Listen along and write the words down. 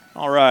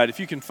All right, if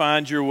you can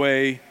find your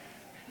way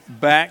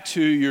back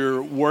to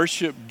your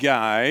worship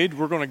guide,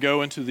 we're going to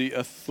go into the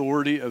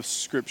authority of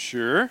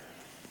Scripture.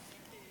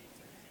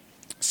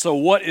 So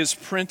what is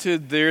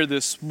printed there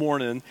this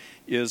morning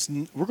is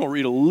we're going to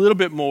read a little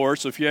bit more.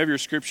 So if you have your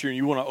Scripture and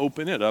you want to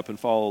open it up and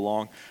follow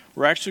along,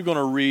 we're actually going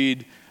to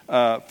read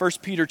 1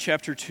 Peter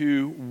chapter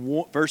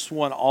 2, verse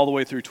 1 all the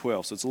way through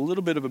 12. So it's a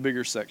little bit of a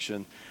bigger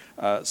section.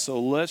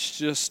 So let's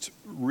just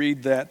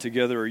read that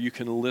together, or you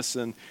can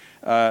listen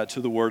to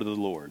the word of the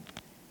Lord.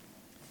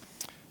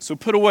 So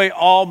put away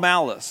all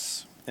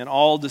malice and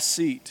all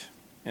deceit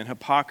and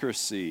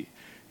hypocrisy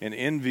and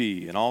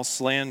envy and all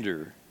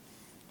slander.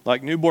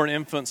 Like newborn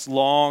infants,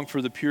 long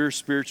for the pure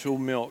spiritual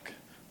milk,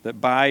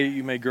 that by it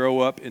you may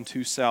grow up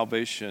into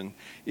salvation,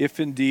 if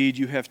indeed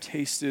you have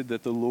tasted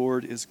that the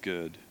Lord is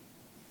good.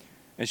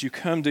 As you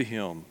come to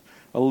him,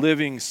 a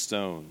living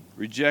stone,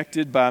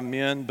 rejected by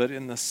men, but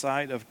in the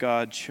sight of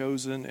God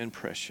chosen and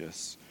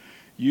precious.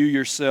 You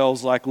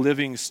yourselves, like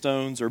living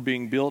stones, are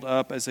being built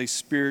up as a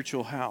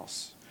spiritual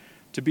house,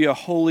 to be a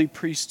holy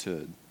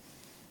priesthood,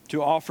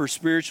 to offer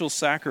spiritual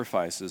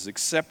sacrifices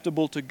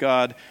acceptable to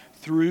God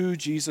through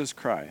Jesus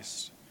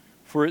Christ.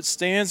 For it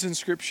stands in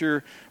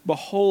Scripture,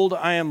 "Behold,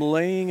 I am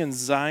laying in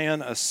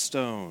Zion a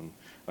stone,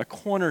 a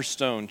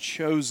cornerstone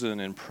chosen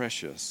and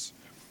precious,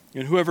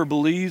 and whoever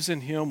believes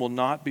in him will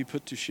not be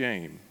put to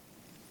shame."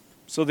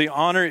 So the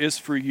honor is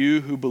for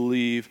you who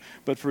believe,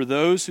 but for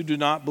those who do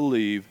not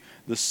believe,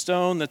 the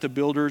stone that the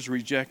builders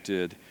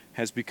rejected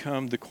has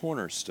become the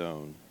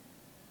cornerstone,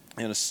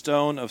 and a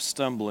stone of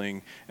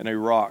stumbling and a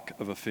rock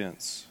of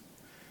offense.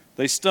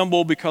 They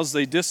stumble because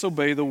they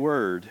disobey the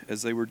word,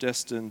 as they were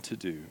destined to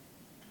do.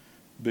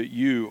 But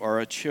you are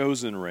a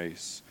chosen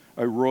race,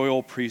 a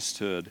royal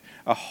priesthood,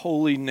 a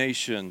holy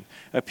nation,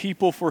 a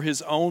people for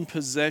his own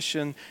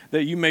possession,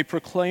 that you may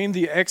proclaim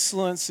the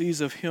excellencies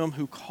of him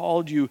who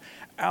called you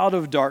out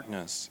of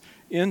darkness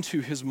into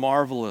his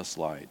marvelous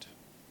light.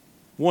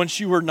 Once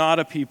you were not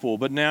a people,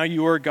 but now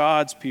you are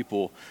God's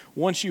people.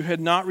 Once you had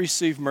not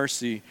received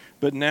mercy,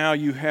 but now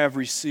you have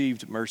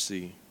received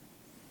mercy.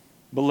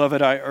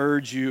 Beloved, I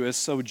urge you as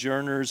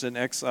sojourners and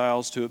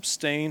exiles to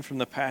abstain from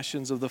the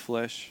passions of the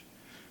flesh,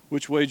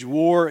 which wage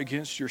war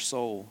against your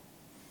soul.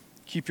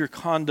 Keep your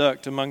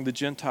conduct among the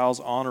Gentiles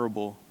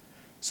honorable,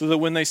 so that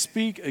when they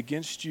speak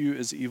against you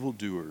as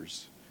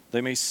evildoers, they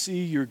may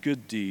see your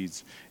good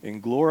deeds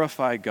and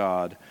glorify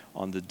God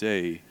on the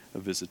day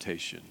of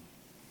visitation.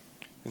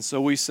 And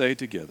so we say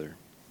together,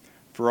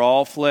 "For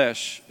all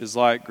flesh is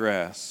like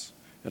grass,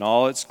 and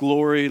all its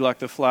glory like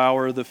the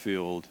flower of the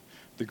field.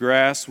 The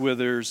grass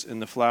withers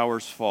and the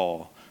flowers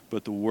fall,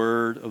 but the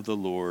word of the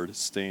Lord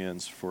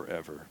stands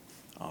forever."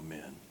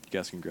 Amen. You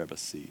guys can grab a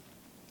seat.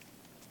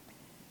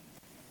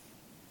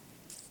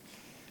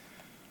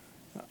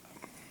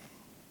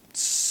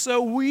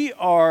 So we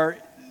are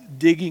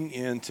digging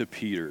into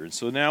Peter.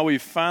 So now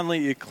we've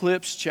finally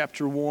eclipsed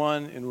chapter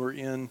 1 and we're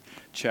in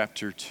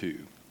chapter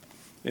 2.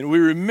 And we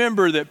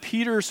remember that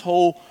Peter's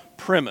whole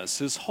premise,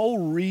 his whole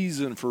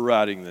reason for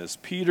writing this,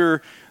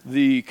 Peter,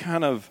 the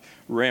kind of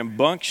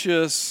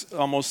rambunctious,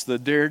 almost the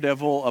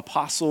daredevil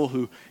apostle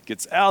who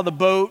gets out of the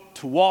boat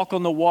to walk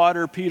on the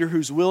water, Peter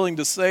who's willing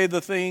to say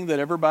the thing that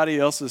everybody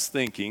else is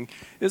thinking,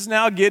 is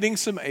now getting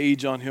some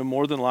age on him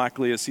more than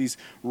likely as he's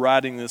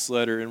writing this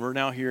letter. And we're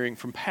now hearing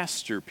from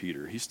Pastor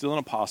Peter. He's still an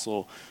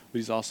apostle, but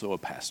he's also a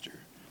pastor.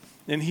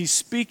 And he's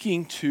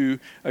speaking to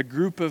a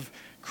group of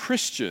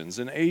Christians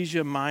in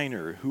Asia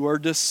Minor who are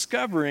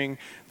discovering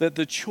that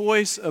the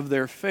choice of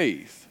their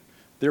faith,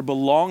 their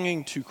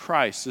belonging to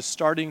Christ, is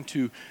starting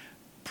to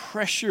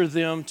pressure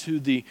them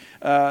to the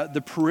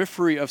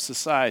periphery of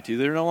society.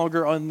 They're no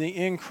longer on the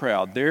in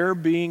crowd. They're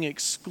being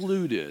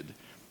excluded.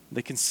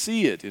 They can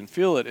see it and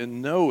feel it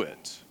and know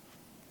it.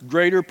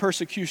 Greater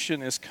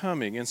persecution is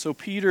coming. And so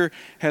Peter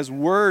has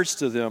words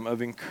to them of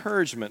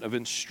encouragement, of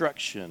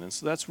instruction. And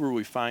so that's where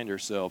we find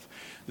ourselves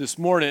this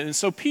morning. And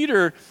so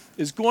Peter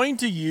is going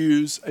to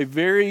use a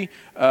very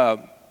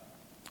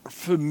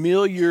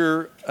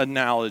familiar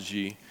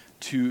analogy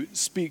to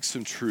speak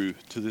some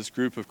truth to this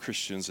group of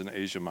Christians in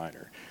Asia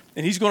Minor.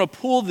 And he's going to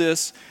pull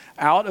this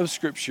out of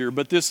Scripture,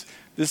 but this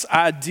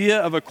idea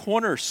of a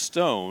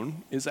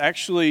cornerstone is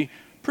actually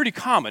pretty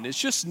common.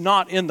 It's just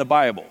not in the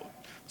Bible.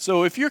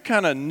 So if you're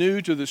kind of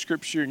new to the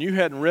Scripture and you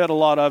hadn't read a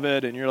lot of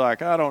it and you're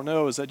like, I don't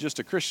know, is that just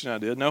a Christian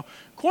idea? No,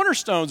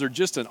 cornerstones are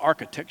just an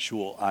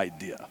architectural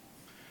idea.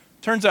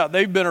 Turns out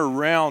they've been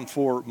around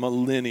for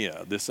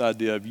millennia, this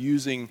idea of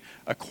using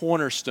a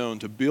cornerstone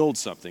to build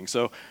something.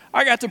 So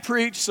I got to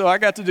preach, so I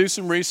got to do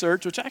some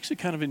research, which I actually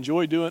kind of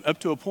enjoy doing up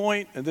to a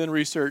point, and then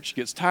research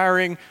gets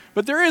tiring.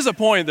 But there is a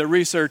point that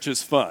research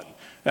is fun.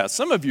 Now,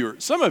 some of you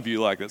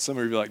like that. Some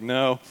of you are like,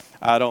 no,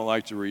 I don't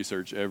like to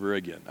research ever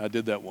again. I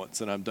did that once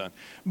and I'm done.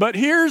 But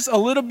here's a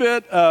little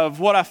bit of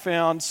what I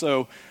found.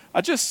 So I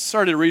just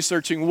started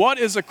researching, what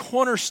does a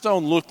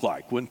cornerstone look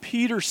like? When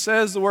Peter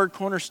says the word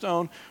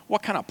cornerstone,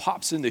 what kind of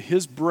pops into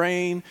his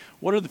brain?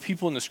 What are the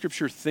people in the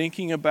Scripture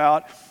thinking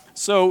about?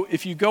 So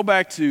if you go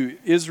back to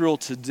Israel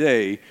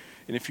today,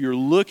 And if you're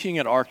looking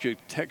at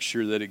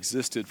architecture that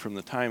existed from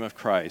the time of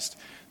Christ,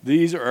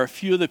 these are a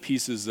few of the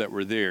pieces that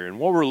were there. And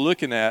what we're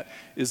looking at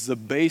is the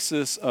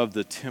basis of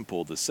the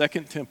temple, the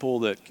second temple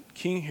that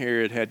King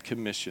Herod had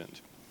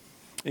commissioned.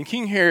 And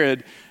King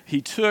Herod,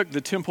 he took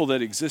the temple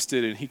that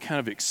existed and he kind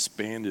of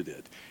expanded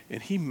it.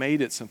 And he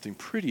made it something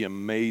pretty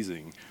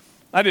amazing.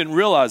 I didn't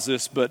realize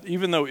this, but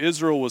even though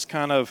Israel was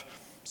kind of,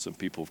 some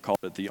people have called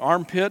it the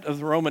armpit of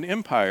the Roman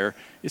Empire,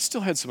 it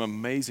still had some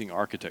amazing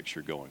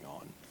architecture going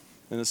on.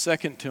 And the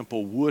second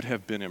temple would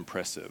have been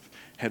impressive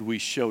had we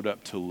showed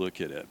up to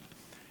look at it.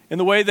 And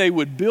the way they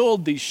would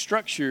build these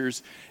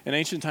structures in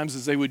ancient times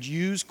is they would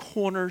use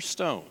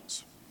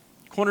cornerstones.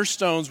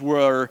 Cornerstones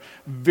were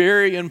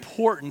very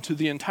important to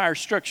the entire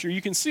structure.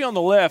 You can see on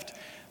the left,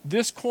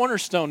 this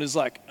cornerstone is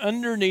like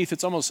underneath,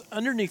 it's almost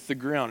underneath the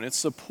ground. It's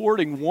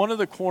supporting one of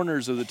the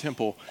corners of the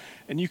temple.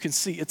 And you can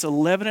see it's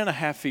 11 and a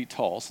half feet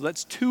tall. So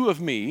that's two of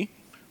me,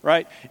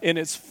 right? And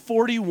it's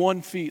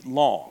 41 feet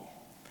long.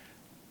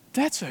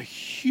 That's a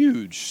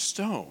huge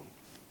stone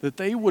that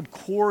they would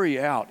quarry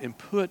out and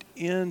put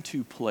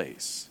into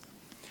place.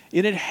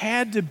 And it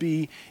had to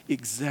be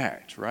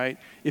exact, right?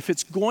 If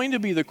it's going to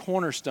be the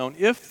cornerstone,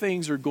 if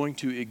things are going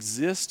to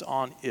exist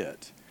on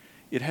it,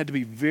 it had to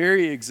be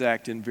very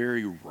exact and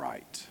very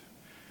right.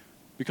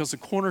 Because the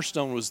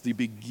cornerstone was the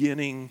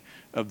beginning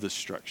of the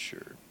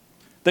structure.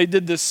 They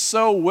did this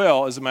so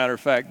well, as a matter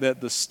of fact,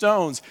 that the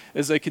stones,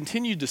 as they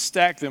continued to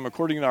stack them,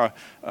 according to our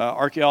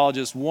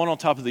archaeologists, one on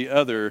top of the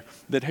other,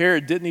 that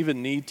Herod didn't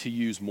even need to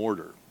use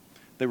mortar.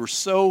 They were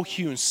so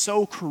hewn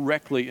so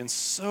correctly and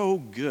so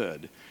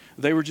good,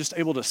 they were just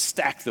able to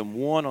stack them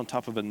one on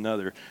top of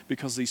another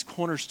because these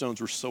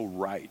cornerstones were so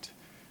right.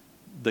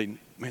 They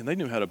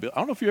knew how to build. I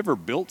don't know if you ever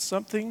built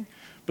something,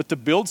 but to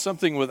build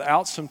something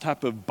without some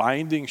type of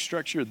binding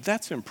structure,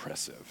 that's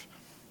impressive.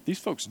 These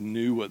folks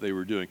knew what they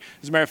were doing.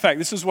 As a matter of fact,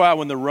 this is why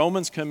when the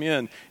Romans come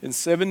in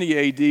 70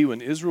 AD, when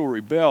Israel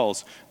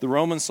rebels, the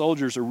Roman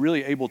soldiers are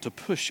really able to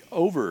push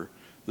over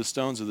the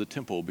stones of the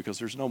temple because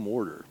there's no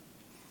mortar.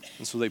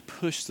 And so they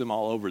push them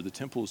all over. The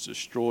temple is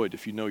destroyed,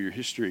 if you know your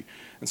history.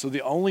 And so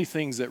the only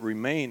things that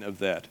remain of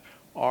that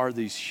are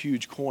these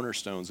huge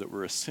cornerstones that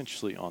were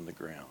essentially on the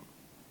ground.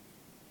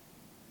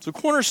 So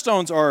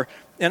cornerstones are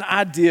an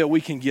idea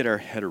we can get our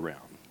head around.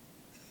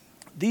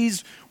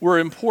 These were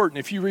important.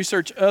 If you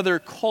research other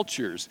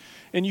cultures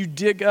and you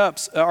dig up,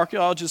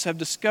 archaeologists have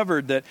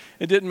discovered that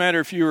it didn't matter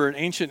if you were an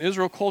ancient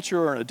Israel culture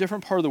or in a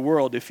different part of the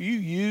world, if you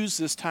use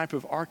this type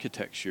of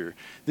architecture,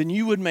 then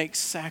you would make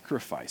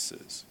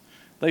sacrifices.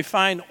 They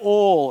find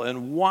oil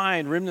and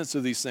wine, remnants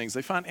of these things.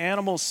 They find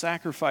animal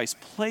sacrifice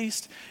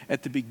placed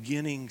at the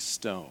beginning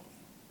stone.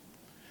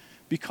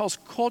 Because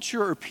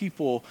culture or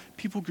people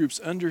groups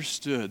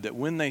understood that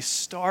when they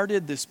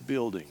started this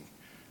building,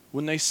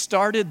 when they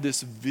started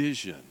this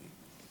vision,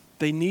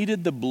 they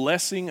needed the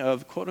blessing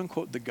of, quote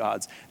unquote, the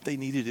gods. They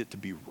needed it to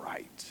be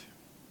right.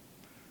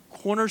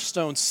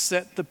 Cornerstone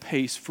set the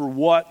pace for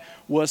what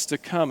was to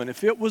come. And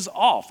if it was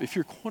off, if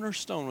your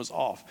cornerstone was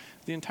off,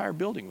 the entire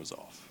building was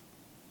off.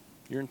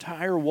 Your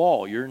entire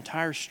wall, your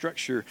entire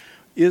structure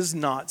is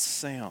not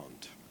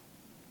sound.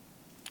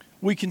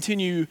 We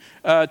continue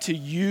to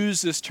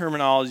use this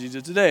terminology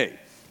to today.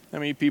 I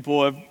mean,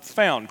 people have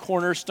found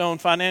Cornerstone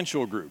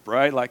Financial Group,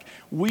 right? Like,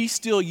 we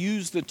still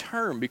use the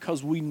term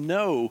because we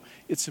know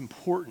it's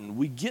important.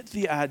 We get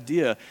the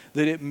idea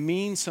that it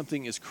means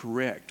something is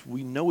correct.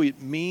 We know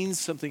it means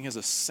something has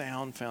a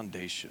sound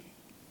foundation.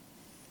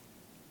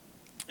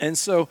 And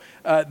so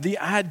the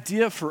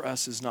idea for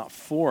us is not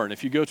foreign.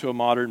 If you go to a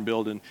modern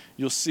building,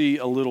 you'll see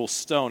a little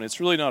stone. It's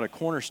really not a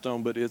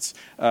cornerstone, but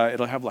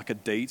it'll have like a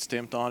date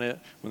stamped on it.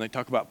 When they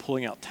talk about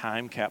pulling out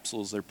time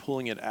capsules, they're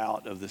pulling it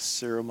out of this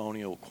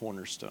ceremonial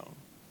cornerstone.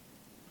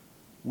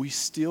 We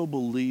still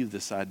believe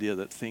this idea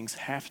that things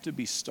have to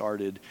be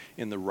started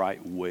in the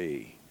right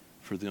way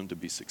for them to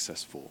be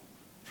successful,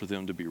 for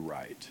them to be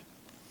right.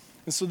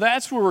 And so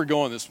that's where we're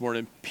going this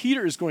morning.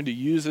 Peter is going to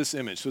use this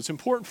image. So it's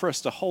important for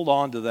us to hold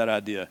on to that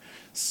idea.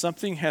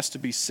 Something has to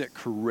be set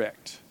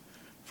correct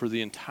for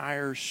the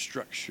entire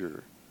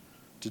structure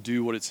to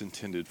do what it's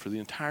intended, for the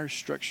entire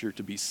structure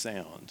to be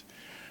sound.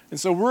 And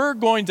so we're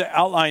going to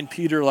outline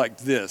Peter like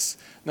this.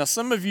 Now,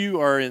 some of you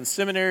are in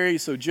seminary,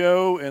 so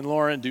Joe and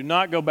Lauren, do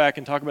not go back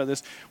and talk about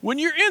this. When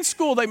you're in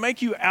school, they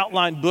make you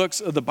outline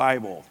books of the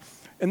Bible.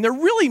 And they're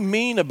really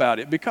mean about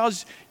it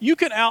because you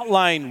can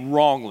outline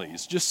wrongly,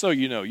 just so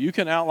you know. You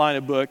can outline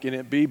a book and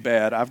it be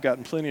bad. I've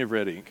gotten plenty of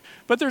red ink.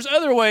 But there's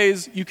other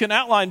ways you can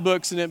outline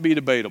books and it be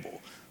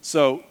debatable.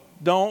 So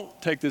don't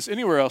take this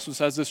anywhere else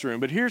besides this room.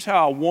 But here's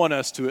how I want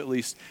us to at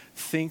least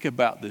think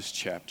about this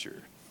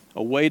chapter,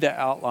 a way to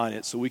outline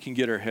it so we can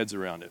get our heads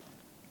around it.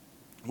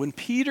 When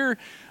Peter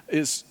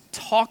is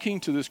talking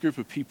to this group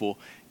of people,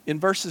 in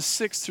verses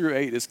 6 through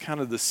 8 is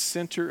kind of the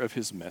center of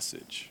his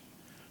message.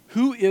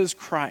 Who is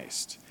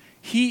Christ?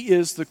 He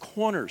is the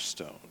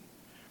cornerstone.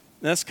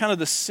 And that's kind of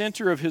the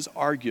center of his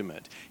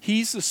argument.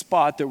 He's the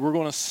spot that we're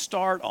going to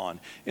start on.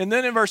 And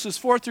then in verses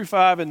 4 through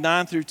 5 and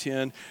 9 through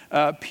 10,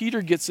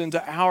 Peter gets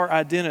into our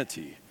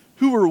identity.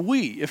 who are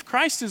we? If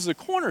Christ is the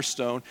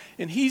cornerstone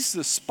and he's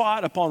the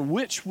spot upon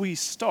which we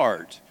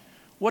start,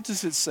 what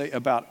does it say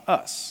about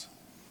us?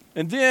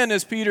 And then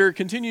as Peter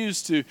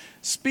continues to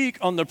speak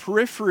on the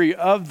periphery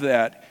of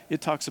that, it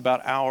talks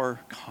about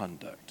our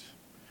conduct.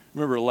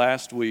 Remember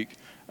last week,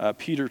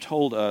 Peter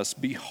told us,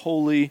 be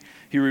holy.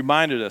 He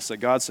reminded us that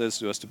God says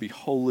to us to be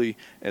holy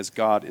as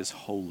God is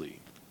holy.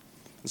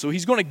 And so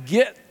he's going to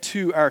get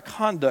to our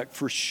conduct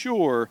for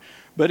sure,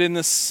 but in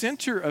the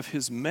center of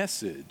his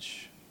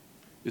message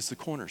is the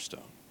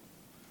cornerstone.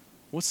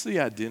 What's the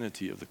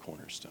identity of the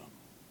cornerstone?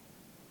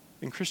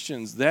 And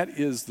Christians, that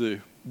is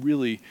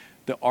really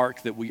the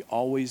arc that we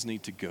always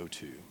need to go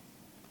to.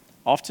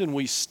 Often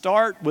we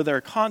start with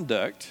our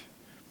conduct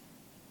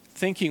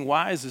thinking,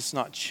 why is this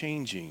not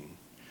changing?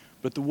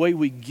 But the way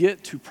we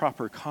get to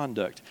proper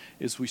conduct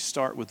is we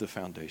start with the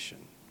foundation.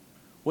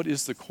 What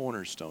is the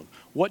cornerstone?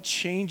 What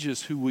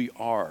changes who we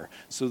are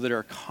so that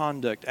our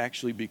conduct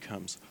actually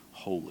becomes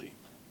holy?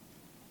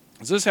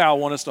 This is how I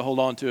want us to hold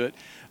on to it,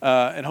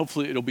 and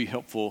hopefully it'll be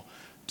helpful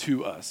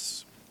to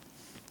us.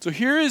 So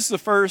here is the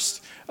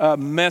first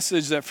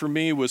message that for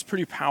me was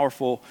pretty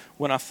powerful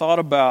when I thought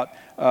about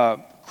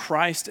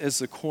Christ as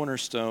the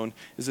cornerstone,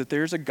 is that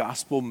there's a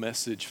gospel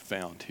message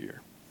found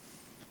here.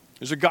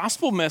 There's a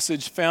gospel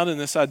message found in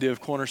this idea of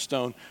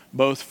cornerstone,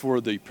 both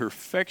for the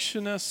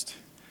perfectionist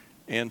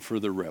and for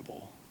the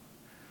rebel.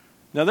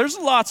 Now, there's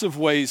lots of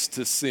ways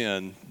to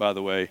sin, by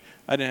the way.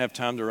 I didn't have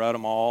time to write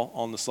them all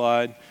on the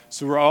slide.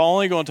 So we're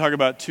only going to talk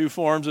about 2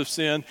 forms of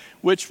sin,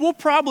 which will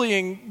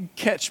probably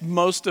catch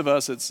most of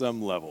us at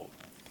some level.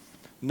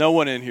 No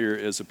one in here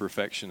is a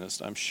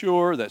perfectionist. I'm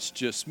sure that's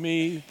just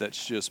me.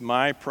 That's just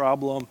my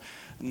problem.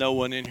 No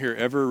one in here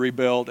ever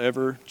rebelled,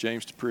 ever.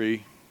 James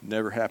Dupree,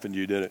 never happened to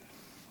you, did it?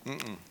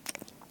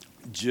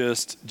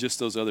 Just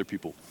those other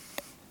people.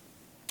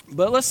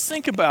 But let's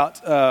think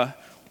about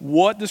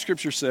what the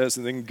scripture says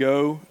and then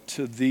go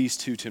to these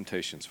 2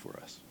 temptations for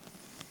us.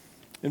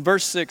 In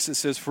verse 6 it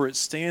says, for it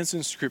stands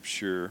in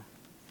scripture,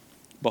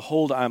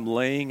 behold, I'm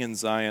laying in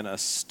Zion a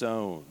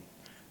stone,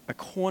 a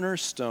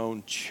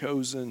cornerstone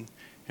chosen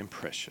and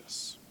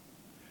precious.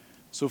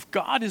 So if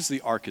God is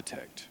the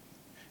architect,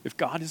 if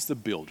God is the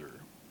builder,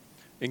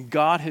 and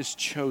God has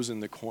chosen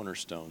the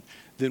cornerstone,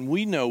 then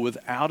we know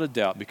without a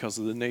doubt, because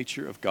of the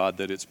nature of God,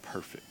 that it's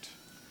perfect.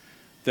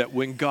 That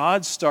when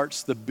God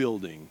starts the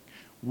building,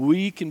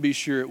 we can be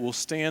sure it will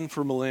stand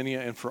for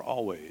millennia and for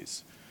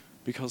always,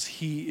 because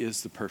he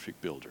is the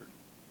perfect builder.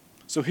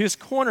 So his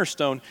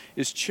cornerstone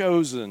is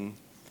chosen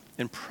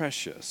and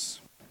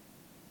precious.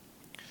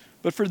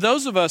 But for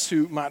those of us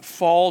who might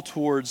fall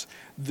towards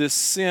this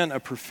sin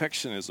of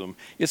perfectionism,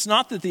 it's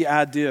not that the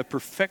idea of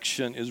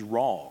perfection is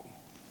wrong.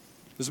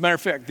 As a matter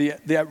of fact,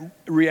 the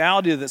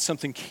reality that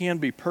something can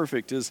be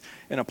perfect is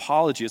an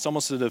apology. It's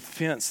almost a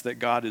defense that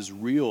God is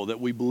real, that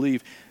we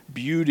believe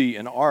beauty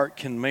and art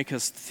can make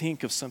us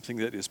think of something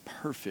that is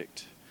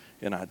perfect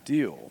and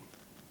ideal.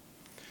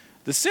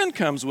 The sin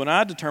comes when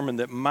I determine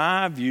that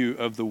my view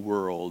of the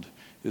world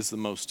is the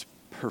most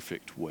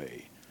perfect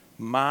way.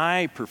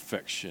 My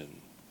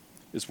perfection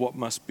is what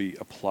must be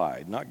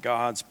applied, not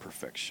God's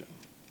perfection.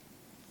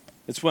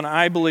 It's when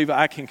I believe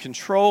I can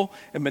control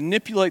and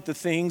manipulate the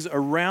things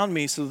around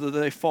me so that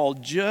they fall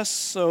just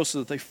so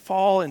that they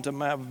fall into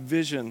my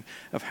vision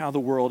of how the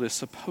world is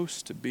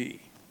supposed to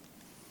be.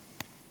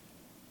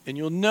 And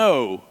you'll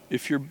know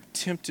if you're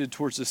tempted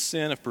towards the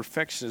sin of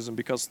perfectionism,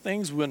 because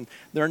things, when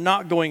they're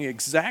not going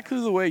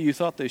exactly the way you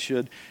thought they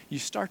should, you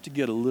start to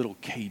get a little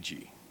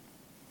cagey.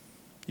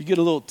 You get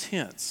a little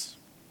tense.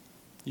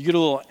 You get a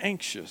little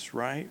anxious,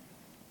 right?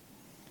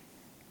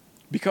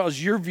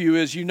 Because your view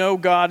is,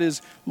 God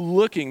is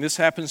looking. This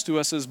happens to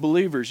us as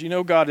believers.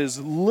 God is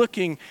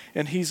looking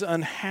and he's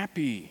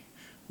unhappy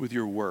with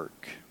your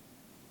work.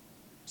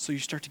 So you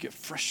start to get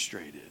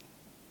frustrated.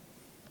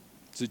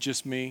 Is it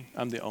just me?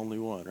 I'm the only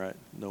one, right?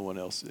 No one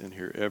else in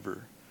here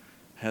ever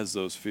has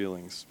those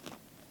feelings,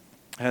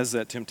 has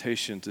that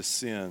temptation to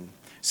sin.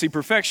 See,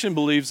 perfection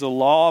believes the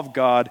law of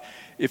God.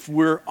 If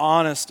we're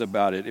honest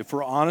about it, if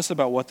we're honest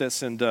about what that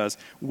sin does,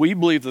 we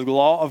believe the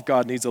law of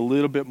God needs a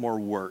little bit more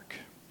work.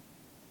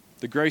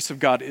 The grace of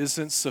God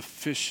isn't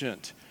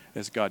sufficient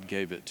as God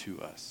gave it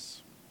to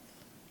us.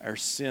 Our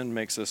sin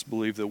makes us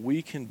believe that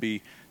we can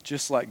be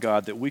just like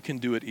God, that we can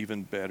do it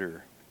even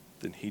better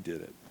than he did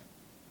it.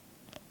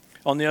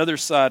 On the other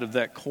side of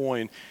that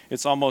coin,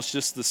 it's almost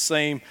just the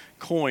same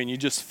coin. You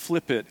just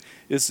flip it,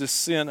 is the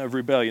sin of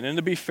rebellion. And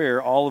to be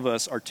fair, all of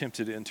us are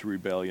tempted into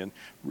rebellion.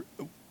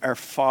 Our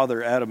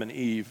father, Adam and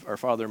Eve, our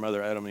father and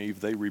mother, Adam and Eve,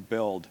 they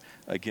rebelled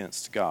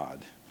against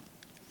God.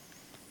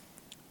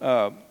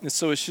 And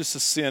so it's just a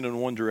sin in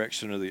one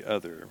direction or the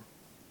other.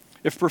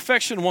 If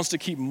perfection wants to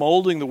keep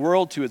molding the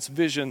world to its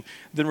vision,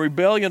 then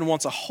rebellion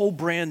wants a whole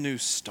brand new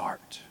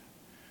start.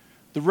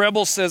 The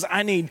rebel says,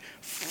 I need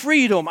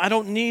freedom. I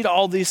don't need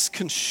all this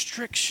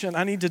constriction.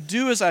 I need to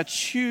do as I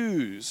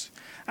choose.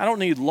 I don't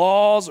need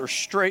laws or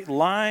straight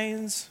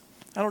lines.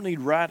 I don't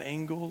need right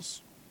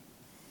angles.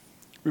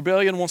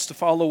 Rebellion wants to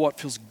follow what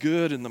feels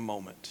good in the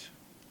moment.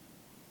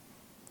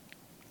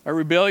 Our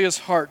rebellious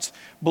hearts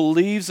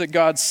believes that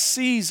God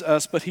sees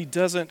us, but he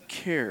doesn't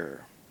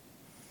care.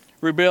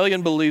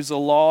 Rebellion believes the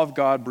law of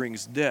God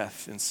brings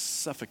death and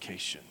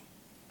suffocation,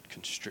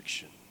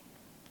 constriction.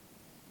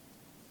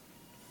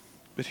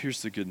 But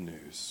here's the good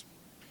news.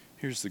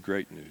 Here's the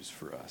great news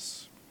for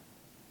us.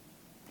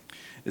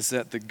 Is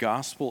that the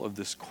gospel of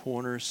this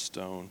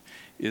cornerstone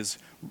is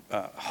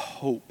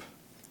hope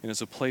and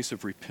is a place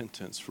of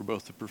repentance for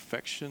both the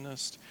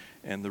perfectionist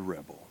and the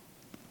rebel.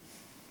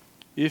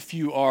 If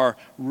you are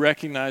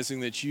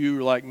recognizing that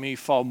you, like me,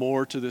 fall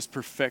more to this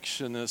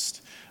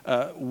perfectionist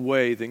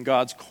way, then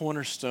God's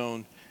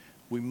cornerstone,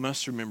 we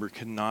must remember,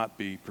 cannot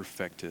be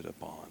perfected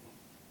upon.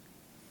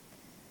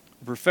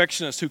 A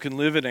perfectionist who can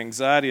live in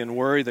anxiety and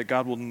worry that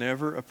God will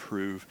never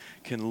approve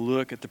can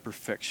look at the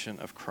perfection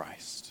of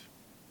Christ.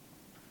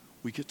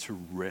 We get to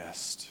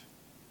rest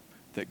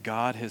that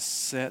God has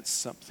set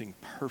something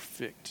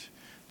perfect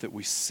that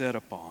we set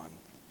upon.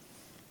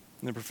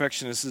 And the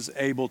perfectionist is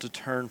able to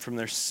turn from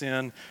their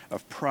sin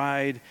of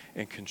pride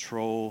and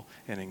control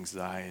and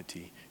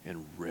anxiety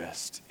and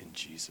rest in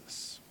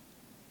Jesus.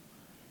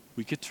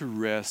 We get to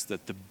rest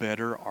that the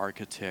better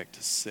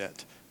architect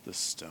set the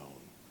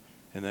stone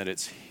and that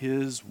it's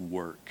his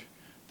work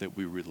that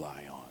we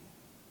rely on.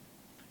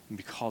 And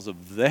because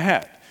of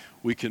that,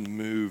 we can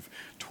move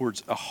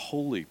towards a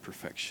holy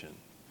perfection,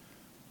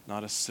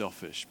 not a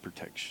selfish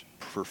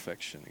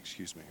perfection.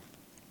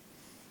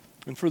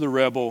 And for the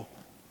rebel,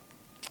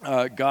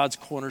 God's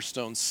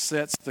cornerstone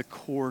sets the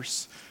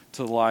course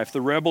to life.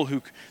 The rebel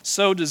who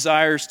so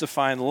desires to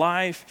find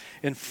life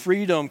and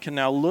freedom can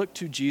now look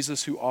to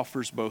Jesus, who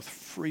offers both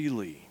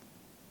freely.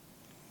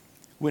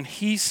 When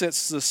he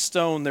sets the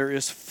stone, there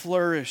is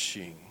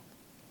flourishing.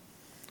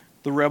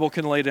 The rebel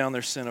can lay down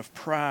their sin of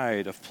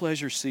pride, of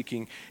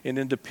pleasure-seeking, and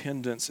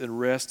independence, and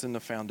rest in the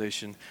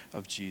foundation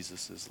of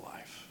Jesus'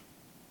 life.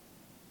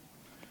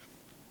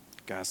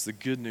 Guys, the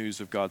good news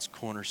of God's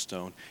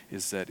cornerstone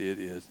is that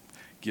it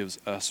gives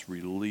us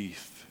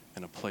relief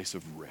and a place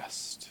of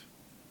rest.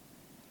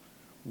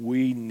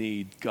 We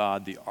need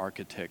God, the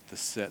architect, to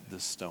set the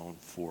stone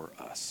for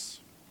us.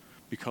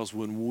 Because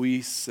when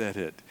we set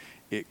it,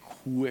 it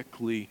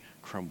quickly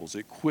crumbles.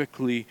 It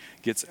quickly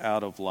gets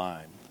out of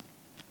line.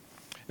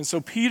 And so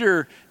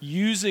Peter,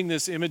 using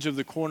this image of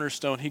the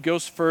cornerstone, he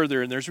goes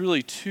further, and there's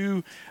really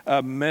two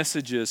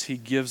messages he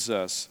gives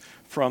us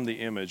from the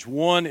image.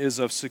 One is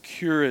of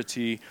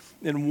security,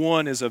 and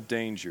one is of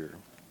danger.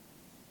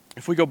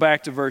 If we go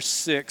back to verse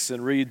 6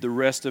 and read the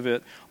rest of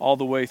it all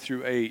the way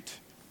through 8,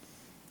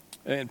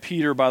 and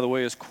Peter, by the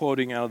way, is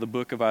quoting out of the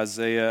book of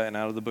Isaiah and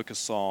out of the book of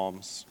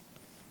Psalms.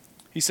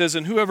 He says,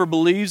 "And whoever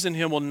believes in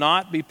him will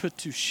not be put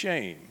to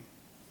shame.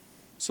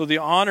 So the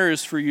honor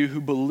is for you who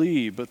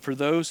believe, but for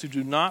those who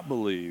do not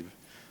believe,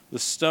 the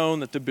stone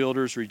that the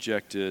builders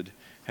rejected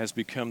has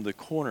become the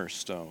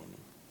cornerstone,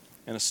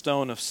 and a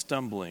stone of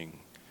stumbling,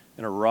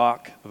 and a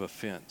rock of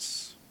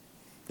offense.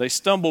 They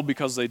stumble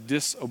because they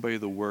disobey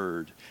the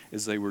word,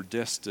 as they were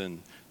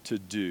destined to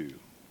do."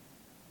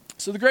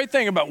 So the great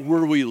thing about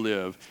where we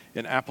live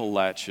in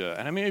Appalachia,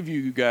 and how many of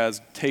you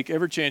guys take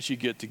every chance you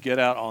get to get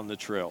out on the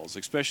trails,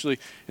 especially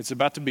it's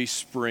about to be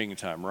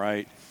springtime,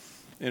 right?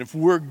 And if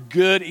we're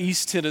good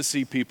East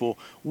Tennessee people,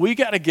 we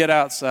got to get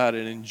outside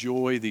and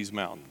enjoy these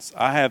mountains.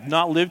 I have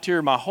not lived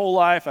here my whole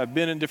life. I've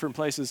been in different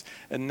places,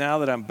 and now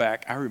that I'm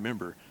back, I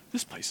remember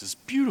this place is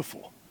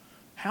beautiful.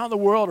 How in the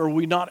world are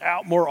we not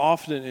out more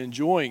often and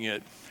enjoying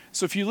it?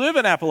 So if you live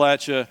in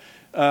Appalachia,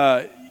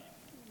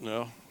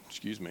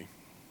 excuse me.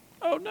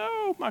 Oh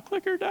no, my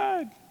clicker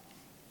died.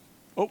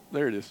 Oh,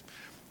 there it is.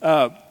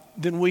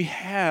 Then we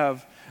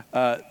have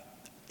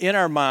in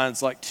our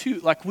minds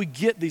like we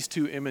get these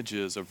two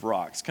images of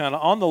rocks. Kind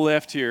of on the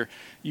left here,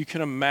 you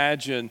can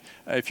imagine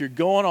if you're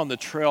going on the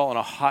trail on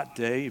a hot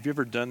day. Have you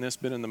ever done this,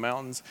 been in the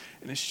mountains?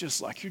 And it's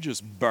just like you're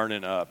just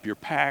burning up. Your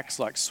pack's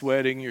like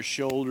sweating, your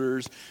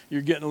shoulders,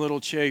 you're getting a little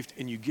chafed,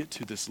 and you get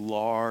to this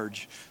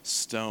large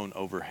stone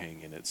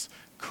overhang, and it's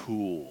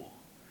cool.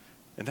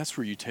 And that's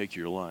where you take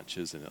your lunch,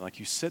 isn't it? Like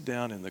you sit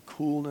down in the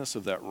coolness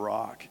of that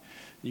rock.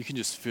 You can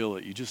just feel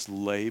it. You just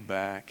lay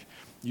back.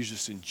 You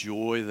just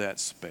enjoy that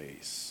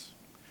space.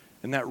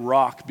 And that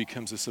rock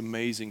becomes this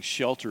amazing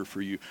shelter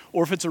for you.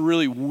 Or if it's a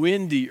really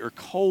windy or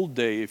cold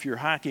day, if you're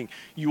hiking,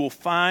 you will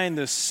find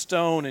this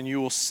stone and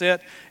you will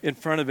sit in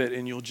front of it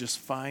and you'll just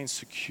find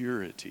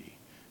security.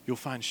 You'll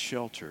find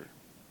shelter.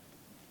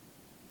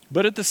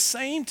 But at the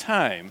same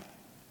time,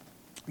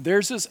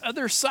 there's this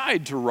other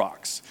side to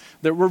rocks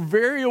that we're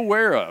very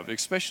aware of,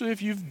 especially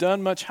if you've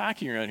done much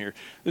hiking around here.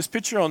 This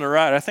picture on the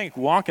right, I think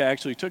Wonka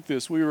actually took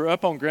this. We were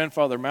up on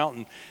Grandfather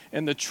Mountain,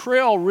 and the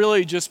trail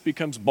really just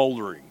becomes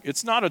bouldering.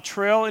 It's not a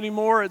trail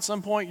anymore. At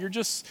some point, you're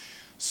just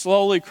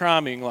slowly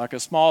climbing like a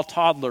small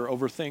toddler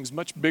over things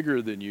much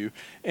bigger than you.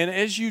 And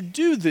as you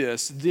do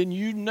this, then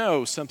you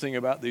know something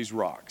about these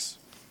rocks.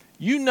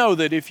 You know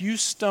that if you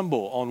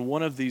stumble on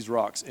one of these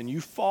rocks and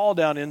you fall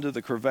down into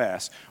the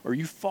crevasse or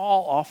you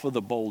fall off of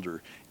the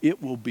boulder,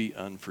 it will be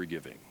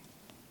unforgiving.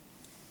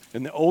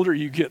 And the older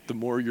you get, the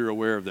more you're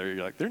aware of that.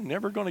 You're like, they're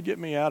never going to get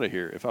me out of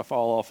here if I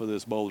fall off of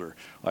this boulder.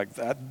 Like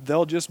that,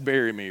 they'll just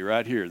bury me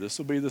right here. This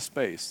will be the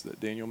space that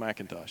Daniel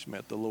McIntosh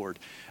met the Lord.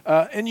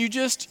 And you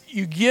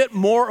get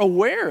more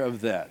aware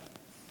of that.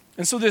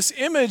 And so this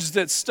image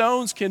that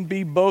stones can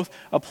be both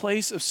a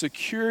place of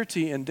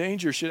security and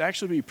danger should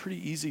actually be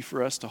pretty easy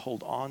for us to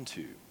hold on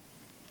to.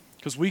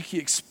 Because we can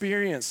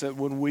experience it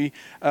when we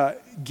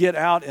get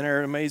out in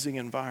our amazing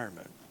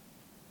environment.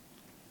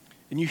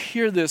 And you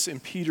hear this in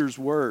Peter's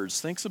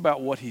words. Think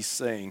about what he's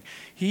saying.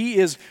 He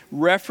is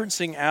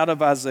referencing out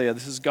of Isaiah.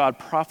 This is God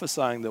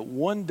prophesying that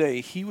one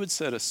day he would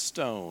set a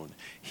stone.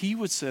 He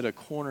would set a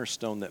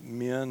cornerstone that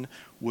men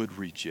would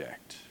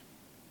reject.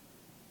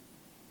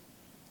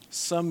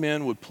 Some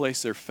men would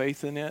place their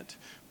faith in it,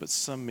 but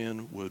some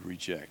men would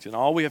reject. And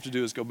all we have to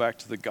do is go back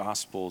to the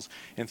Gospels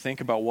and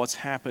think about what's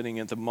happening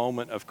at the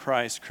moment of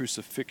Christ's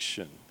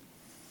crucifixion.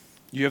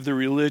 You have the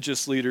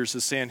religious leaders, the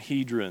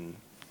Sanhedrin,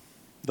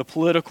 the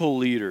political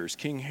leaders,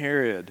 King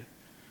Herod,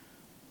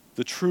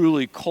 the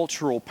truly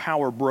cultural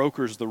power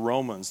brokers, the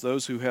Romans,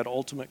 those who had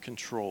ultimate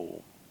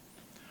control.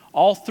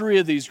 All three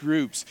of these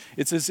groups,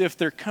 it's as if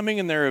they're coming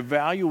and they're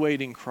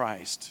evaluating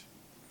Christ.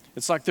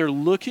 It's like they're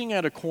looking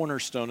at a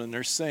cornerstone and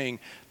they're saying,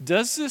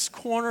 does this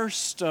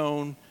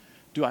cornerstone,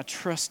 do I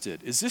trust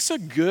it? Is this a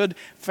good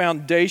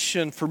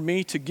foundation for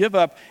me to give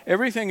up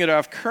everything that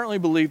I've currently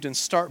believed and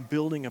start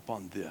building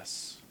upon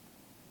this?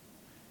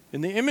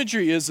 And the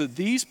imagery is that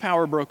these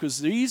power brokers,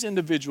 these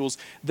individuals,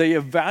 they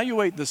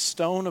evaluate the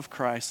stone of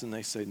Christ and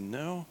they say,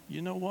 no,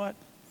 you know what?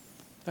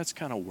 That's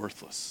kind of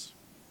worthless.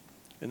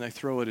 And they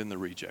throw it in the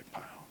reject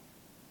pile.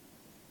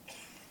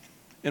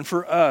 And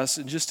for us,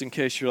 and just in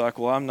case you're like,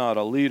 well, I'm not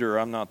a leader,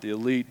 I'm not the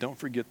elite, don't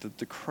forget that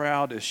the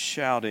crowd is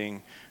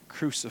shouting,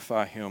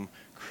 crucify him,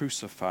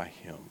 crucify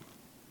him.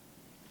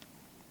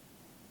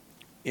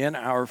 In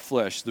our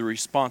flesh, the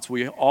response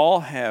we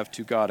all have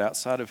to God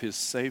outside of his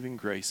saving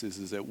graces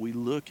is that we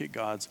look at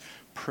God's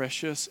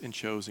precious and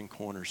chosen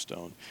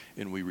cornerstone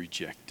and we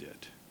reject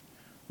it.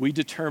 We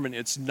determine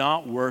it's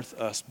not worth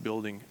us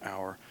building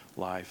our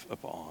life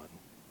upon.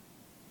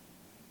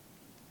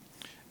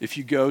 If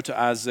you go to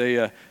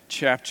Isaiah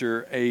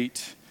chapter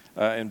 8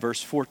 and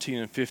verse 14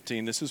 and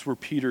 15, this is where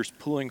Peter's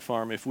pulling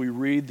from. If we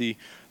read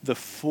the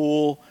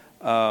full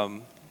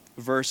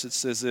verse, it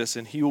says this,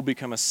 and he will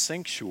become a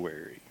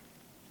sanctuary.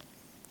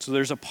 So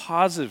there's a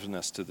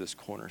positiveness to this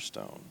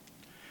cornerstone.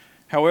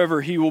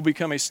 However, he will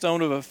become a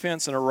stone of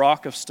offense and a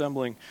rock of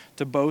stumbling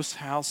to both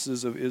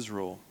houses of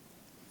Israel,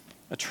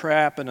 a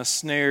trap and a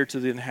snare to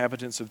the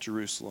inhabitants of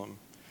Jerusalem.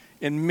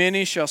 And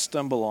many shall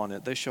stumble on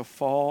it. They shall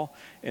fall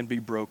and be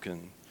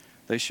broken.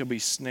 They shall be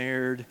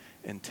snared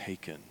and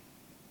taken.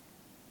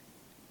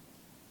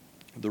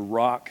 The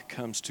rock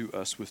comes to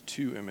us with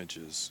two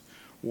images,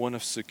 one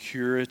of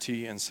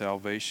security and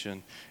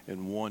salvation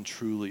and one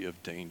truly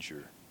of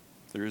danger.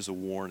 There is a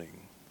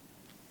warning.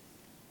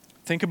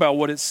 Think about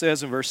what it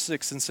says in verse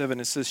 6 and 7.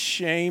 It says,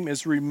 shame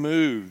is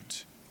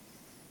removed.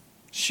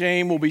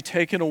 Shame will be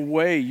taken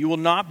away. You will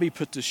not be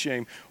put to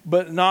shame.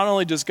 But not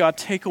only does God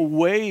take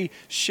away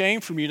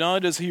shame from you, not only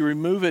does he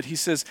remove it, he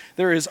says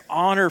there is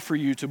honor for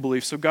you to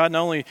believe. So God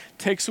not only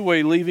takes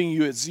away, leaving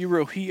you at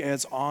zero, he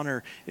adds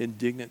honor and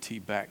dignity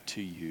back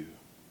to you.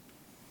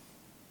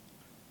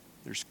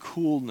 There's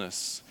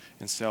coolness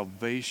and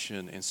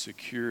salvation and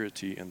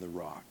security in the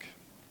rock.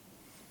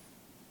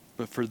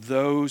 But for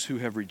those who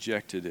have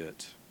rejected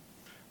it,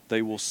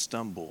 they will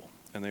stumble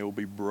and they will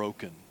be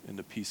broken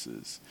into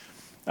pieces.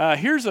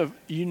 Here's a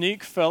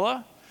unique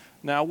fella.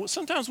 Now,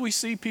 sometimes we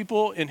see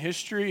people in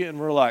history and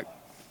we're like,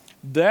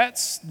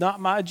 that's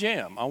not my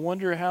jam. I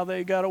wonder how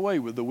they got away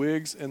with the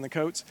wigs and the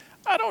coats.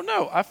 I don't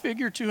know. I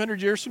figure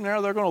 200 years from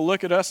now, they're going to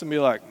look at us and be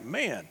like,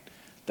 man,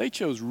 they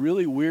chose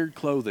really weird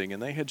clothing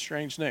and they had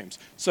strange names.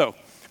 So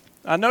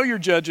I know you're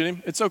judging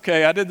him. It's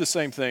okay. I did the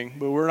same thing,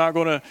 but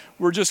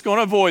we're just going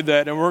to avoid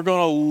that. And we're going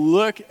to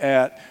look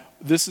at,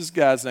 this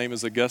guy's name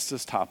is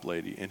Augustus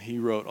Toplady, and he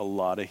wrote a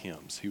lot of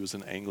hymns. He was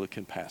an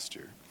Anglican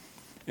pastor.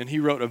 And he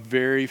wrote a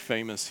very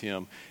famous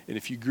hymn. And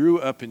if you grew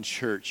up in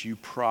church, you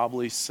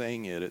probably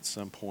sang it at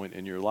some point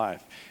in your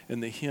life.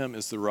 And the hymn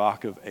is The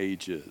Rock of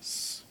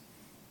Ages.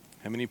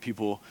 How many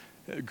people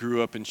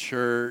grew up in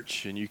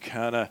church and you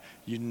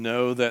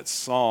know that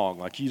song?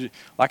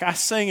 Like I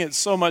sang it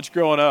so much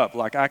growing up.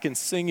 Like I can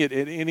sing it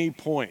at any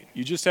point.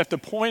 You just have to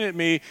point at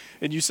me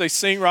and you say,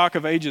 sing Rock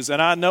of Ages.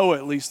 And I know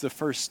at least the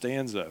first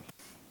stanza.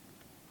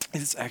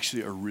 It's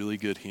actually a really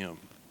good hymn.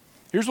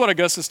 Here's what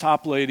Augustus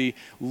Toplady,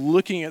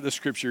 looking at the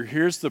scripture,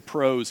 here's the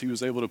prose he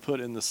was able to put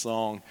in the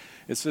song.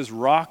 It says,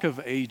 Rock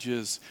of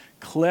Ages,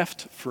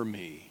 cleft for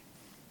me.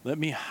 Let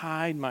me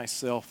hide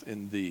myself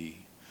in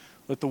thee.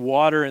 Let the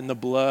water and the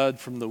blood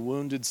from the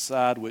wounded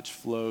side which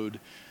flowed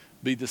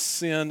be the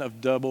sin of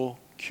double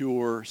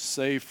cure,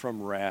 save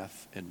from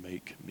wrath and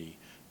make me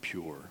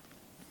pure.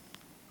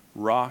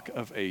 Rock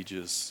of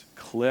Ages,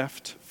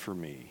 cleft for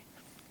me.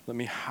 Let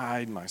me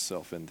hide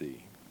myself in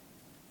thee.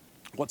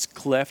 What's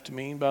cleft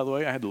mean, by the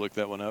way? I had to look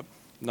that one up.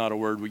 Not a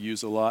word we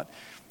use a lot.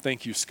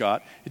 Thank you,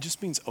 Scott. It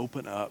just means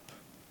open up.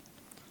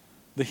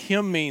 The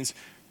hymn means,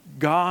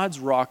 God's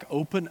rock,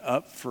 open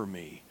up for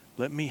me.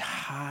 Let me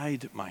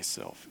hide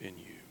myself in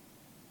you.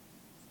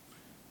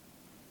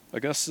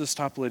 Augustus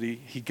Toplady,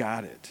 he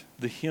got it.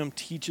 The hymn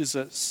teaches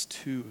it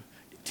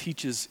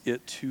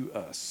to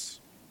us.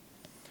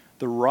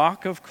 The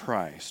rock of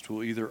Christ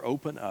will either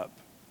open up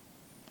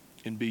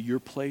and be your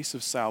place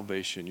of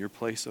salvation, your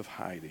place of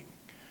hiding,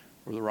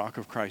 or the rock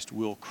of Christ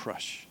will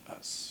crush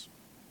us.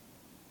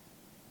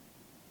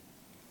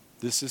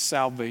 This is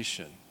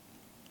salvation,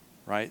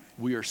 right?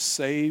 We are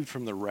saved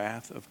from the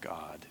wrath of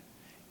God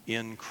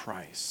in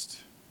Christ.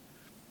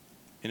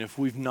 And if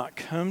we've not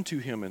come to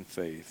him in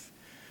faith,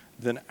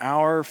 then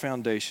our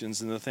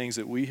foundations and the things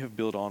that we have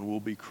built on will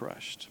be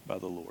crushed by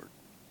the Lord.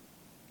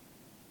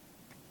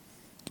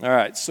 All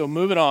right, so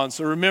moving on.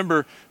 So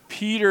remember,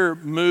 Peter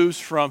moves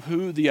from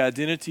who the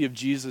identity of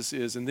Jesus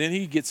is, and then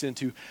he gets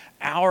into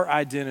our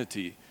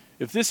identity.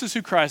 If this is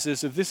who Christ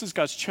is, if this is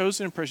God's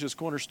chosen and precious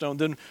cornerstone,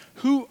 then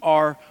who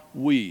are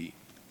we?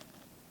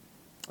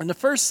 And the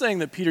first thing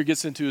that Peter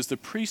gets into is the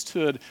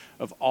priesthood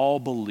of all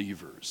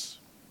believers.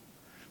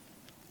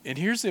 And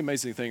here's the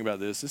amazing thing about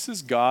this. This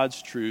is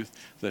God's truth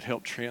that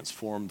helped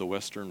transform the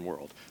Western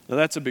world. Now,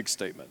 that's a big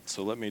statement,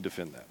 so let me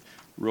defend that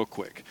real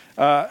quick.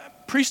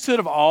 Priesthood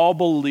of all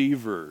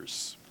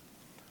believers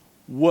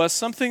was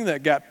something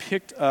that got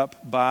picked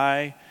up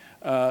by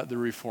the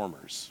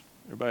reformers.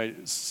 Everybody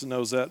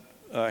knows that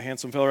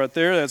handsome fellow right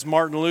there? That's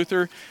Martin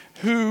Luther,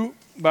 who,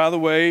 by the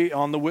way,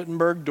 on the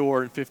Wittenberg door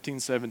in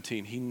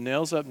 1517, he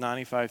nails up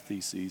 95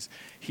 theses.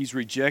 He's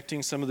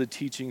rejecting some of the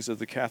teachings of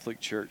the Catholic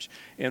Church.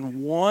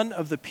 And one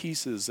of the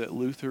pieces that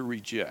Luther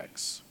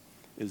rejects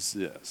is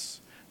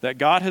this, that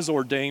God has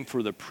ordained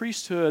for the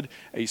priesthood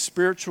a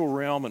spiritual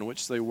realm in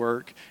which they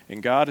work,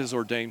 and God has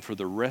ordained for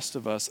the rest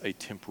of us a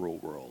temporal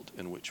world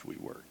in which we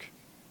work,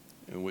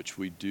 in which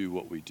we do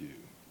what we do.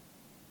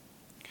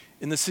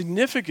 And the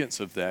significance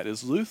of that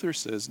is Luther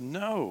says,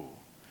 no,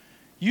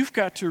 you've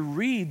got to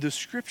read the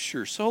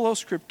Scripture, sola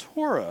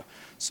scriptura,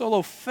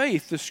 solo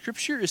faith. The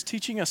Scripture is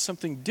teaching us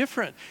something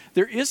different.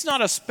 There is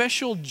not a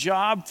special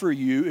job for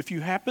you if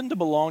you happen to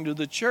belong to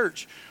the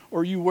church,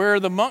 or you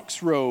wear the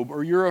monk's robe,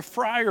 or you're a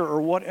friar,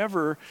 or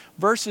whatever,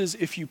 versus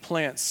if you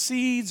plant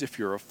seeds, if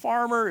you're a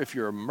farmer, if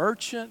you're a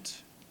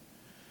merchant.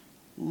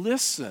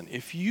 Listen,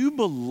 if you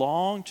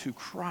belong to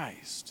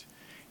Christ,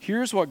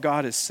 here's what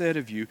God has said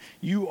of you.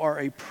 You are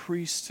a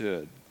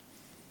priesthood.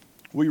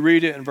 We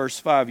read it in verse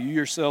 5. You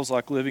yourselves,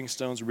 like living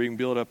stones, are being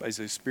built up as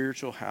a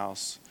spiritual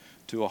house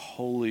to a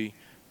holy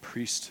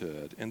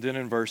priesthood. And then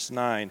in verse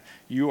 9,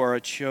 you are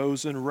a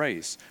chosen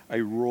race,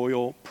 a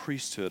royal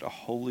priesthood, a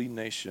holy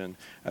nation,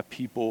 a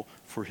people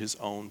for his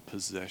own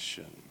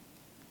possession.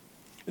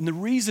 And the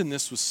reason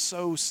this was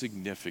so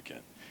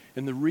significant,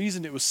 and the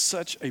reason it was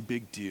such a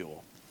big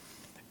deal,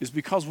 is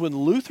because when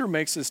Luther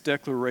makes this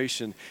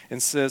declaration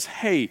and says,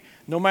 hey,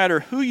 no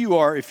matter who you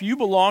are, if you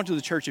belong to the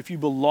church, if you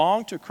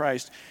belong to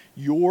Christ,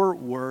 your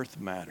worth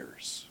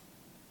matters.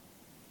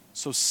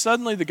 So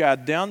suddenly the guy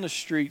down the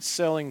street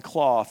selling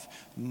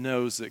cloth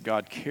knows that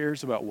God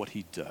cares about what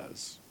he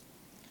does,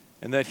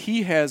 and that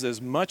he has as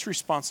much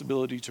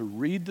responsibility to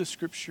read the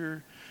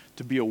Scripture,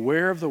 to be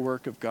aware of the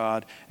work of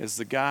God, as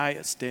the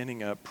guy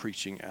standing up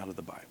preaching out of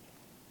the Bible.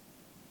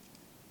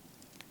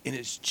 And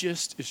it's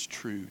just as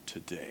true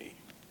today.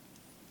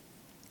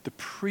 The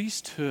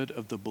priesthood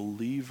of the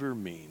believer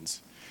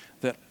means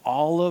that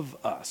all of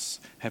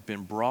us have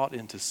been brought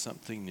into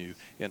something new,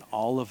 and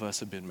all of us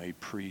have been made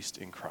priest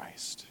in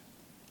Christ.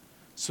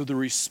 So the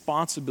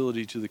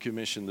responsibility to the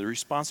commission, the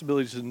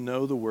responsibility to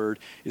know the word,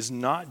 is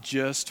not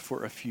just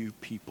for a few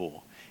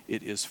people.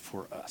 It is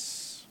for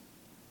us.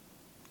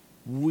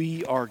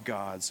 We are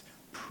God's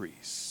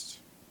priests.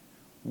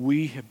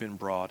 We have been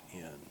brought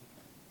in.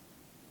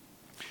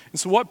 And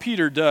so what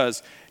Peter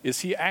does is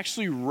he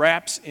actually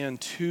wraps in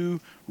two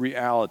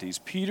realities.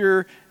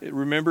 Peter,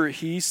 remember,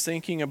 he's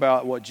thinking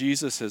about what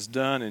Jesus has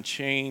done and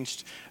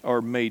changed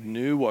or made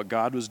new, what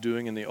God was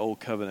doing in the old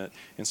covenant.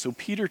 And so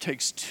Peter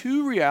takes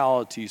two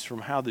realities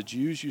from how the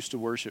Jews used to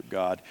worship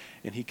God,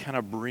 and he kind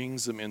of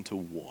brings them into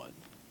one.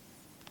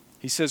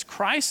 He says,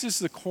 Christ is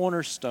the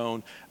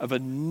cornerstone of a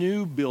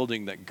new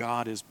building that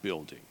God is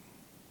building.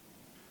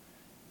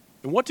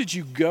 And what did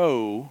you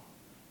go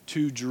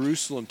to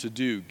Jerusalem to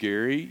do,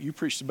 Gary? You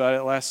preached about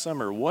it last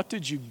summer. What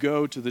did you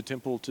go to the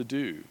temple to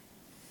do?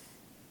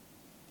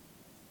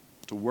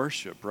 To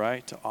worship,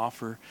 right? To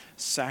offer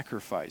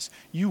sacrifice.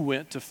 You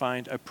went to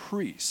find a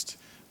priest.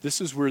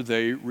 This is where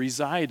they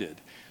resided.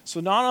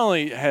 So not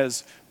only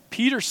has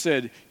Peter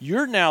said,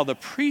 you're now the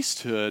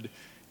priesthood,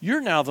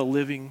 you're now the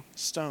living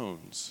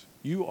stones.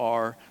 You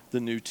are the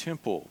new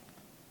temple.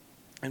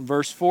 In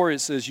verse 4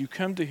 it says, you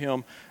come to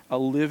him a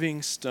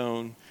living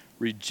stone,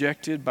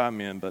 rejected by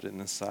men, but in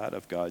the sight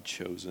of God,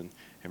 chosen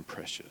and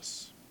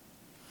precious.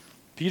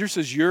 Peter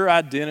says your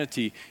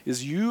identity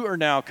is you are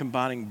now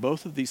combining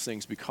both of these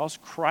things because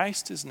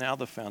Christ is now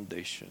the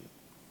foundation.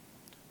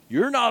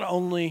 You're not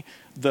only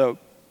the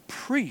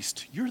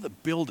priest, you're the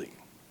building.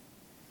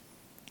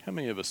 How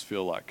many of us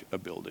feel like a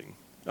building?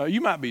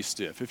 You might be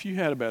stiff. If you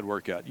had a bad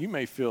workout, you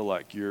may feel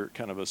like you're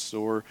kind of a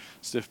sore,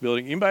 stiff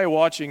building. Anybody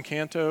watching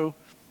Encanto?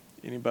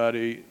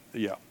 Anybody?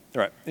 Yeah. All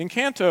right.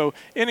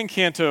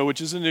 Encanto,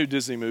 which is a new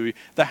Disney movie,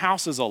 the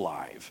house is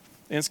alive.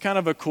 And it's kind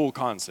of a cool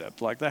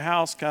concept. Like the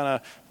house kind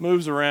of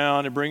moves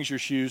around. It brings your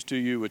shoes to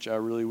you, which I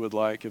really would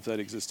like if that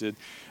existed.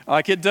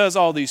 Like it does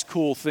all these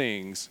cool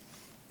things.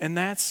 And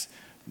that's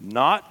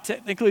not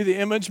technically the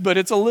image, but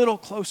it's a little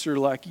closer,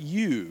 like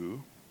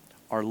you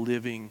are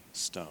living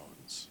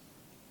stones.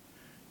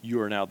 You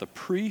are now the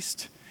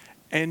priest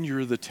and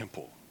you're the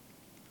temple.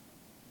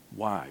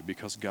 Why?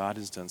 Because God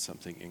has done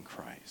something in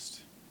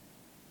Christ.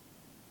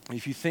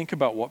 If you think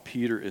about what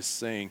Peter is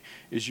saying,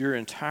 is your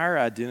entire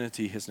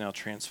identity has now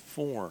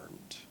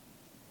transformed.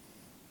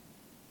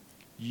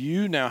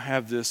 You now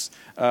have this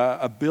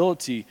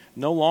ability.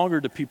 No longer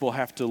do people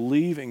have to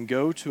leave and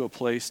go to a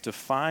place to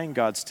find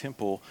God's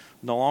temple.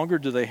 No longer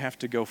do they have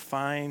to go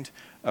find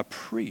a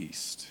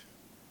priest.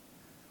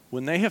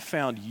 When they have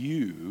found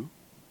you,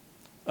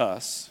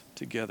 us,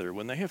 together,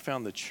 when they have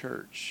found the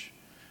church,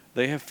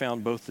 they have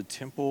found both the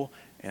temple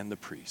and the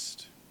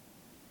priest.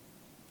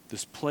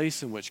 This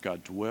place in which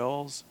God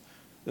dwells.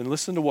 Then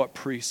listen to what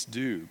priests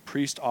do.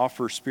 Priests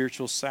offer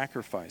spiritual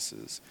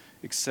sacrifices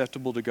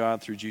acceptable to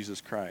God through Jesus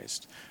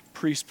Christ.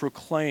 Priests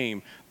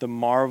proclaim the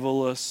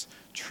marvelous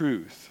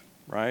truth,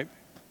 right?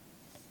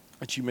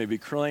 That you may be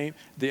proclaimed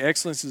the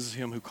excellencies of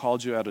him who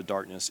called you out of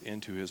darkness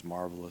into his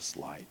marvelous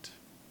light.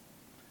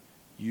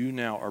 You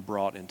now are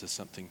brought into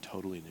something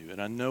totally new.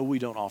 And I know we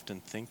don't often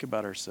think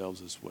about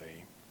ourselves this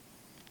way.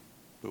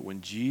 But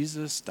when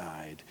Jesus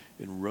died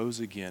and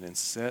rose again and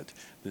set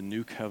the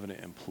new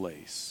covenant in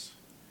place,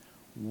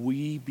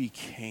 we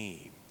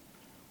became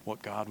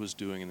what God was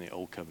doing in the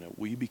old covenant.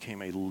 We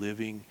became a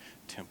living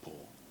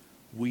temple.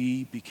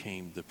 We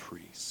became the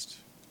priest.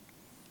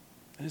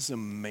 That is an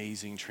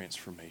amazing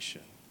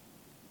transformation.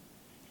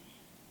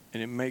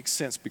 And it makes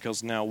sense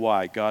because now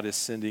why? God is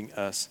sending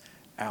us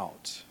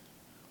out.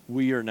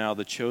 We are now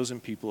the chosen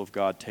people of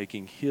God,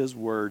 taking his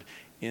word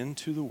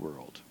into the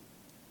world.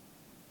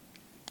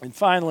 And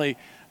finally,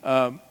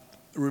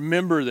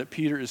 remember that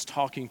Peter is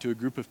talking to a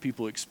group of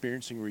people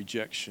experiencing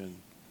rejection.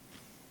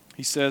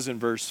 He says in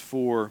verse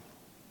 4,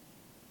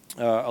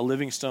 a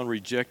living stone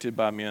rejected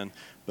by men,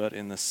 but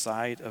in the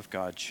sight of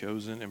God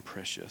chosen and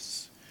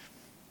precious.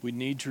 We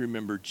need to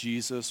remember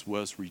Jesus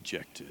was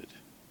rejected.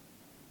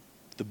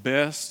 The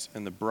best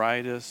and the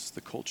brightest,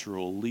 the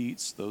cultural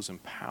elites, those in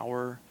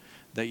power,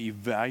 they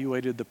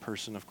evaluated the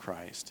person of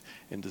Christ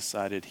and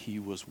decided he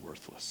was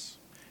worthless,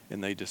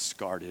 and they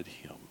discarded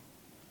him.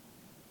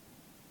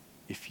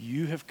 If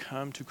you have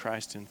come to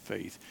Christ in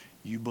faith,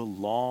 you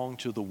belong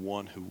to the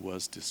one who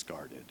was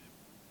discarded.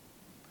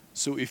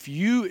 So if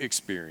you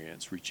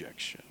experience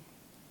rejection,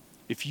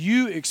 if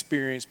you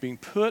experience being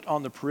put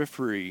on the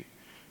periphery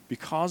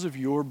because of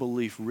your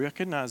belief,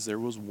 recognize there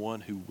was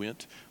one who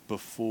went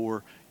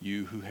before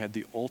you who had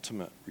the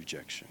ultimate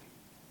rejection.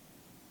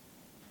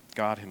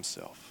 God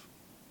himself.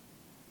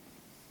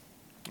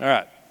 All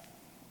right.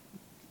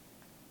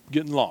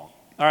 Getting long.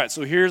 All right,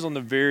 so here's on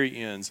the very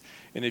ends.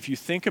 And if you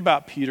think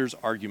about Peter's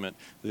argument,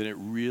 then it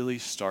really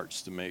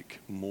starts to make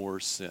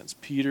more sense.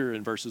 Peter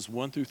in verses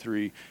 1 through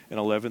 3 and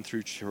 11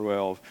 through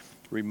 12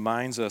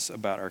 reminds us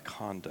about our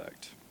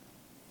conduct.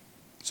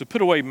 So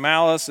put away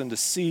malice and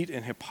deceit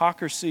and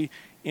hypocrisy,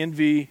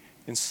 envy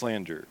and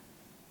slander.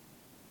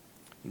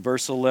 In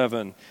verse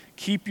 11,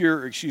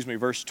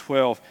 verse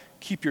 12,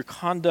 keep your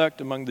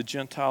conduct among the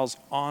Gentiles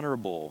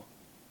honorable.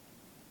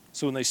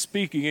 So when they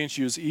speak against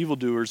you as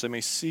evildoers, they may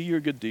see your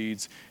good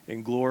deeds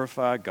and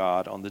glorify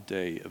God on the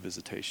day of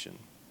visitation.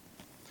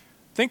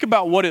 Think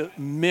about what it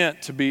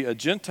meant to be a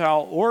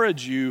Gentile or a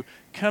Jew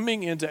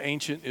coming into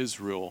ancient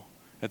Israel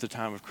at the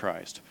time of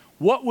Christ.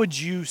 What would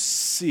you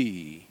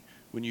see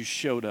when you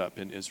showed up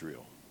in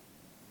Israel?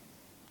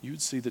 You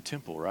would see the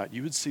temple, right?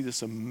 You would see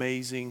this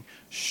amazing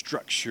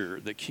structure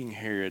that King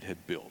Herod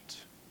had built.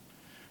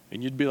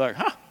 And you'd be like,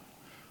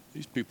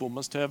 these people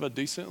must have a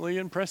decently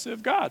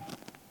impressive God.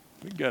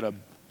 We've got a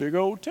big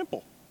old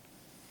temple.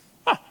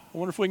 I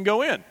wonder if we can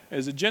go in.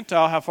 As a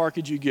Gentile, how far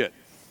could you get?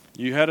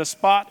 You had a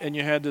spot and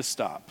you had to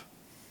stop.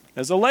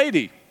 As a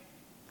lady,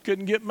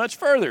 couldn't get much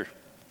further.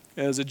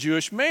 As a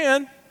Jewish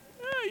man,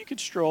 you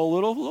could stroll a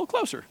little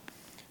closer.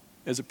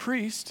 As a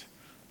priest,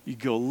 you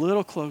go a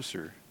little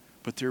closer,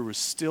 but there was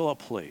still a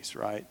place,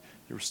 right?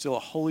 There was still a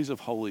holies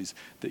of holies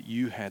that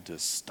you had to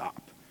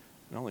stop.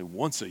 And only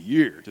once a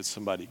year did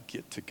somebody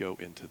get to go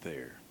into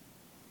there.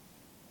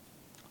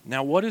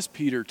 Now, what has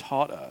Peter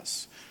taught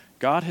us?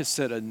 God has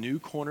set a new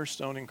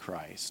cornerstone in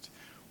Christ.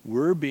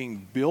 We're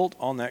being built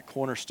on that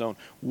cornerstone.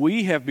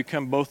 We have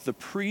become both the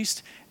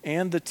priest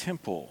and the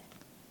temple.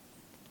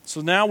 So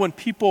now when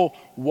people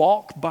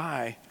walk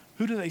by,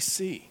 who do they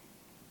see?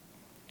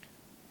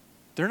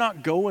 They're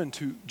not going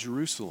to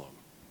Jerusalem.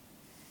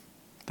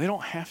 They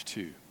don't have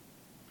to.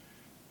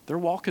 They're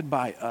walking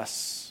by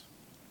us.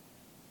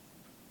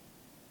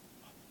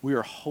 We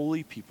are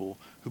holy people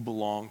who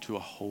belong to a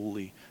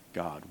holy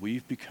God.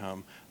 We've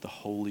become the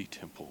holy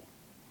temple.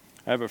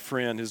 I have a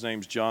friend, his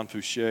name's John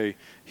Fouché.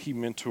 He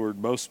mentored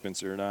both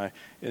Spencer and I.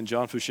 And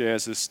John Fouché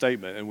has this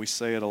statement, and we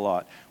say it a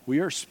lot. We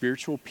are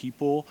spiritual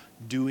people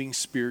doing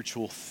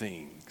spiritual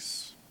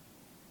things.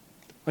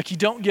 Like, you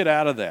don't get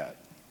out of that.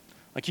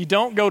 Like, you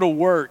don't go to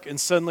work and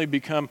suddenly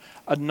become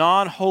a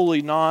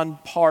non-holy,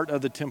 non-part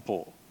of the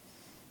temple.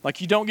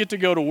 Like, you don't get to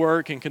go to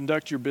work and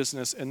conduct your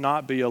business and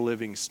not be a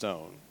living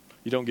stone.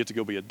 You don't get to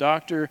go be a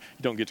doctor.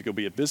 You don't get to go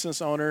be a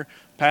business owner.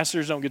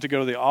 Pastors don't get to go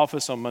to the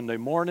office on Monday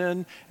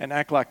morning and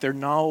act like they're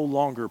no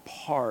longer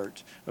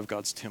part of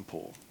God's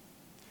temple.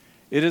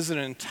 It is an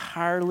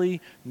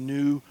entirely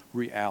new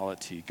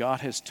reality.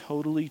 God has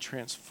totally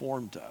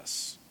transformed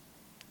us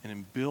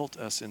and built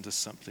us into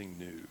something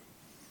new.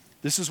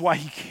 This is why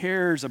he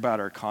cares about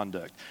our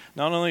conduct.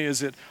 Not only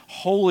is it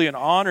holy and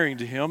honoring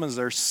to him as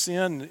our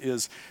sin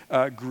is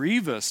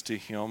grievous to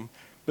him,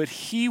 but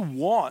he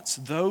wants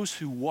those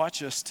who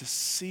watch us to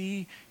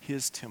see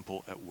his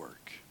temple at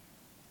work.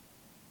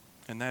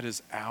 And that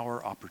is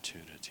our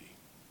opportunity.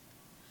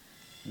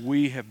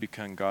 We have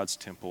become God's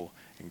temple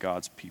and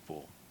God's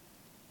people.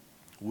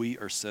 We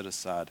are set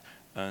aside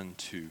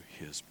unto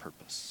his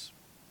purpose.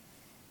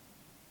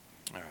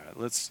 All right,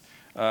 let's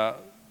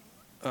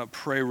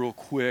pray real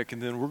quick,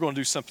 and then we're going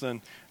to do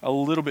something a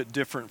little bit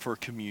different for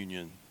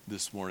communion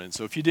this morning.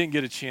 So if you didn't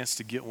get a chance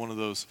to get one of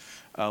those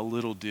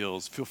little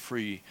deals, feel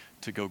free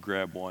to go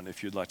grab one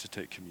if you'd like to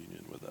take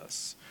communion with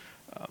us.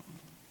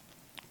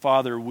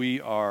 Father,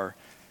 we are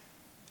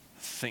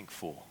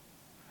thankful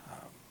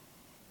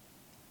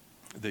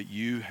that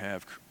you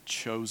have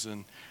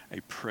chosen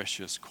a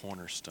precious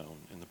cornerstone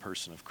in the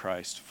person of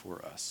Christ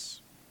for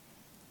us.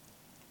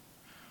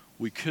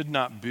 We could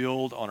not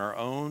build on our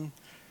own.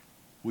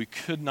 We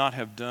could not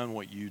have done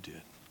what you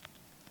did.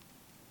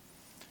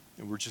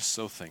 And we're just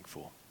so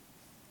thankful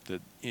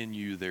that in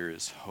you there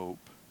is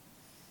hope,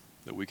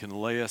 that we can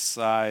lay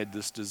aside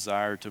this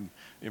desire to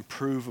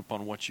improve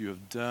upon what you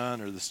have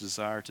done or this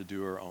desire to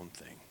do our own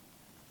thing.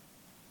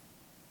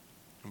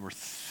 And we're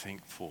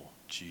thankful,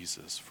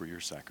 Jesus, for your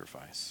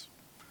sacrifice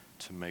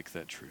to make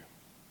that true.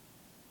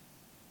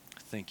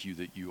 Thank you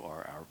that you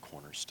are our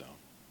cornerstone.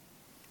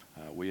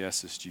 We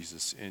ask this,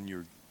 Jesus, in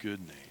your good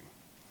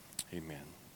name. Amen.